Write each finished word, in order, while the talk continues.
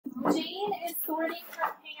sorting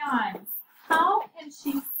her crayons. How can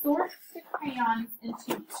she sort the crayons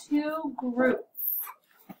into two groups?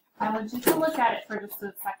 I want you to look at it for just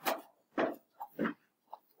a second.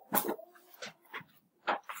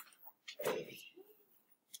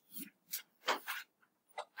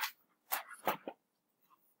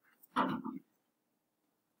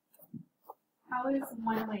 How is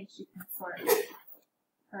one way she can sort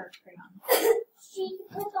her crayons? She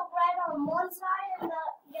put the red on one side and the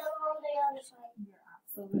yellow on the other side. You're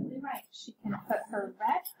absolutely right. She can put her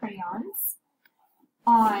red crayons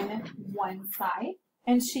on one side,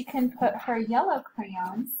 and she can put her yellow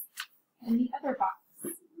crayons in the other box.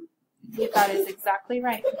 That is exactly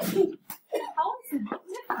right. How is a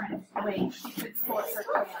different way she could sort her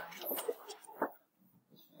crayons?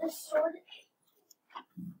 The sort.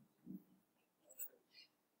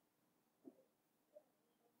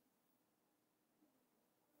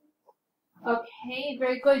 Okay,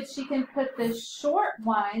 very good. She can put the short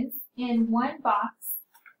ones in one box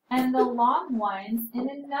and the long ones in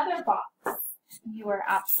another box. You are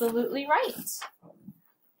absolutely right.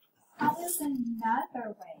 How is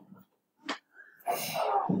another way?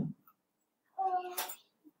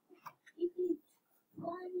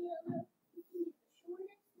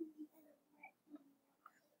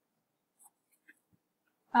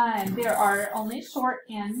 There are only short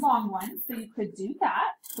and long ones, so you could do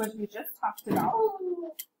that, which we just talked about.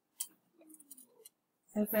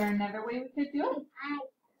 Is there another way we could do it?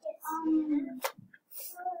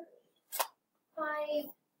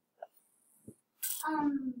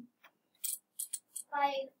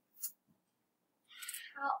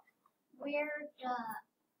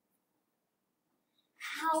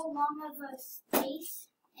 How long of a space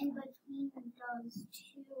in between those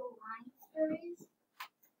two lines there is?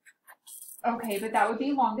 Okay, but that would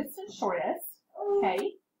be longest and shortest.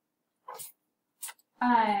 Okay.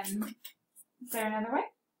 Is there another way?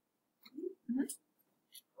 Mm-hmm.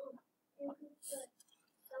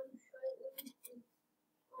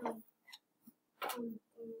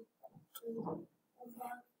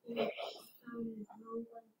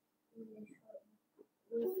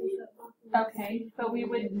 Okay, but we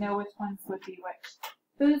wouldn't know which ones would be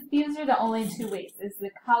which. These are the only two ways, is the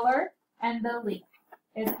color and the length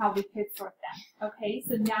is how we could sort them. Okay,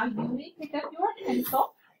 so now you may pick up your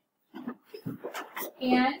pencil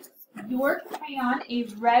and your crayon, a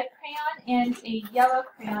red crayon and a yellow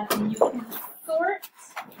crayon, and you can sort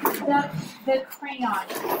the crayon.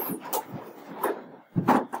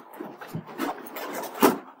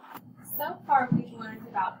 So far we've learned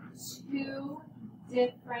about two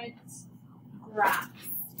different graphs.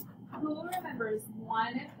 Who remembers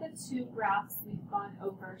one of the two graphs we've gone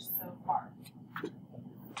over so far?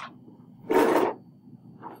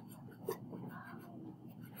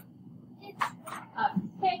 A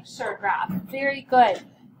picture graph. Very good.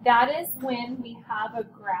 That is when we have a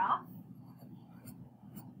graph,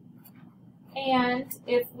 and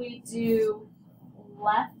if we do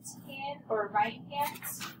left hand or right hand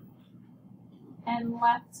and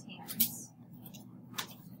left hand,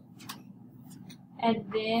 and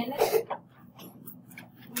then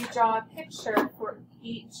we draw a picture for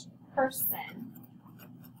each person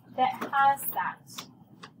that has that.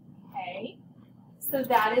 Okay? So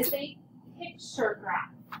that is a picture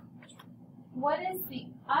graph. What is the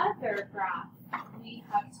other graph we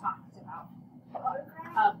have talked about?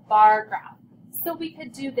 A bar graph. So we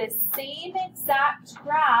could do the same exact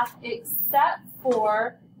graph except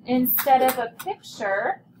for instead of a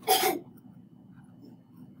picture,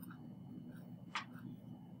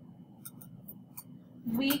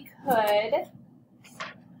 we could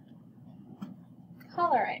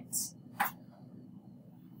color it.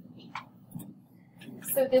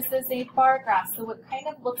 So this is a bar graph, so it kind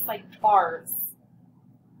of looks like bars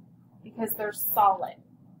because they're solid.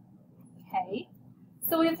 Okay,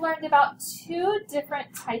 so we've learned about two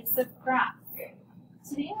different types of graphs.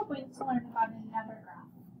 Today we're going to learn about another graph,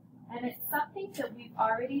 and it's something that we've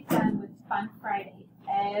already done with Fun Friday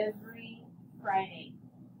every Friday.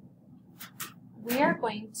 We are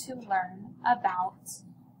going to learn about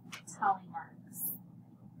tally marks.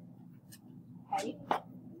 Okay,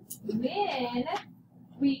 when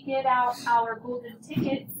we get out our golden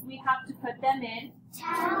tickets, we have to put them in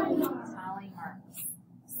tally marks.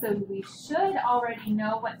 So we should already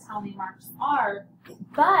know what tally marks are,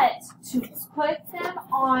 but to put them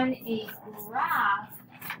on a graph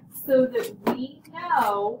so that we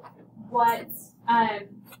know what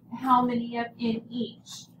how many of in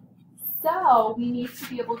each. So we need to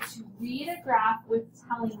be able to read a graph with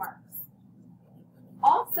tally marks.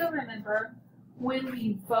 Also remember, when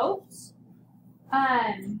we vote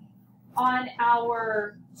on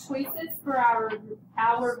our choices for our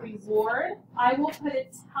reward, I will put a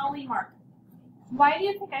tally mark. Why do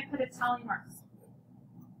you think I put a tally mark?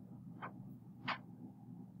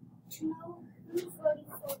 To know who voted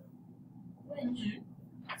for which.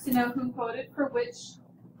 To know who voted for which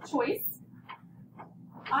choice.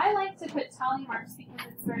 I like to put tally marks because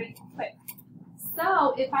it's very quick.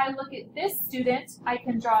 So if I look at this student, I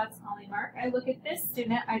can draw a tally mark. I look at this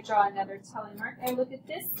student, I draw another tally mark. I look at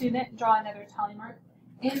this student, draw another tally mark.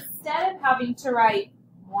 Instead of having to write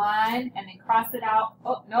 1 and then cross it out,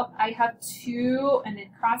 oh, nope, I have 2 and then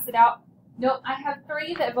cross it out. Nope, I have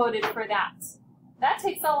 3 that voted for that. That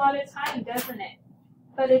takes a lot of time, doesn't it?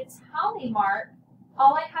 But a tally mark,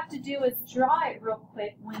 all I have to do is draw it real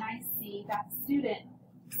quick when I see that student.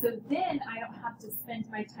 So then I don't have to spend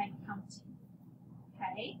my time counting.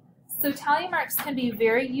 Okay? So tally marks can be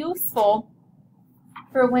very useful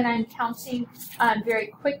for when I'm counting very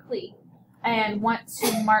quickly and want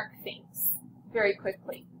to mark things very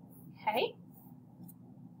quickly. Okay?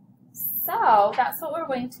 So that's what we're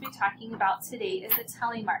going to be talking about today is a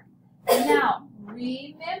tally mark. Now,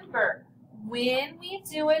 remember, when we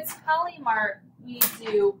do a tally mark, we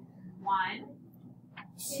do 1,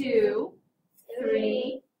 2,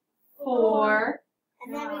 3, 4,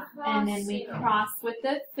 and then we cross with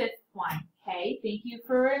the 5th one. Okay, thank you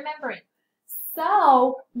for remembering.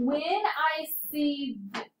 So when I see,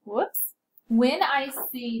 when I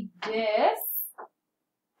see this,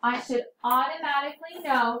 I should automatically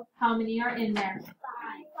know how many are in there.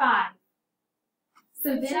 5.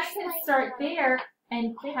 So then I can start there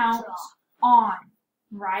and count on,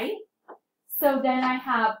 right? So then I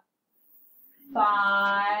have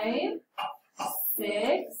 5,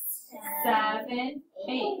 6, 7,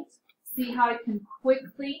 8. See how I can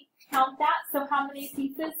quickly count that? So how many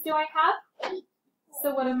pieces do I have? 8.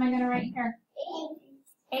 So what am I going to write here?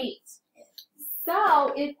 8. 8.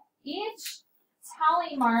 So if each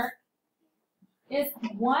tally mark is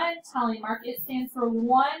 1 tally mark, it stands for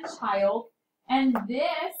 1 child, and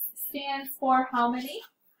this stands for how many?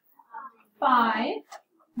 5.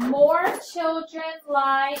 More children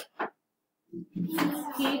like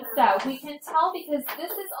pizza. We can tell because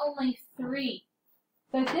this is only 3,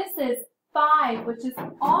 but this is 5, which is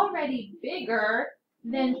already bigger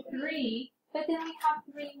than 3, but then we have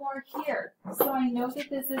 3 more here. So I know that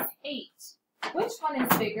this is 8. Which one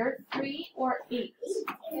is bigger, 3 or 8?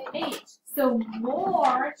 8. So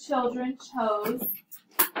more children chose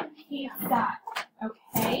pizza.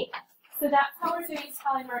 Okay? So that's how we're doing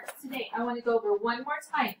tally marks today. I want to go over one more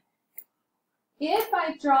time. If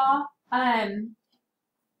I draw,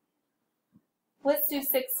 let's do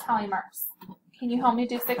 6 tally marks. Can you help me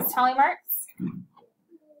do 6 tally marks?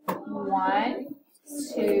 1,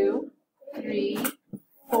 2, 3,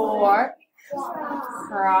 4,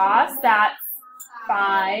 cross, that's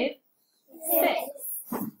 5,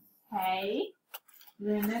 6. Okay,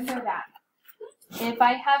 remember that. If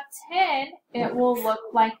I have 10, it will look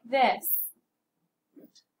like this.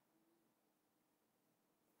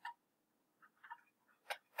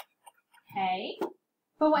 Okay,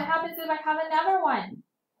 but what happens if I have another one?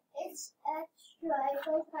 It's extra. It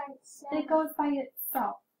goes by itself. It goes by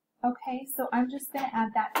itself. Okay, so I'm just going to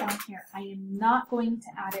add that down here. I am not going to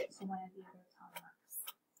add it to one of the other tally marks.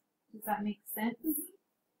 Does that make sense?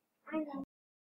 I know.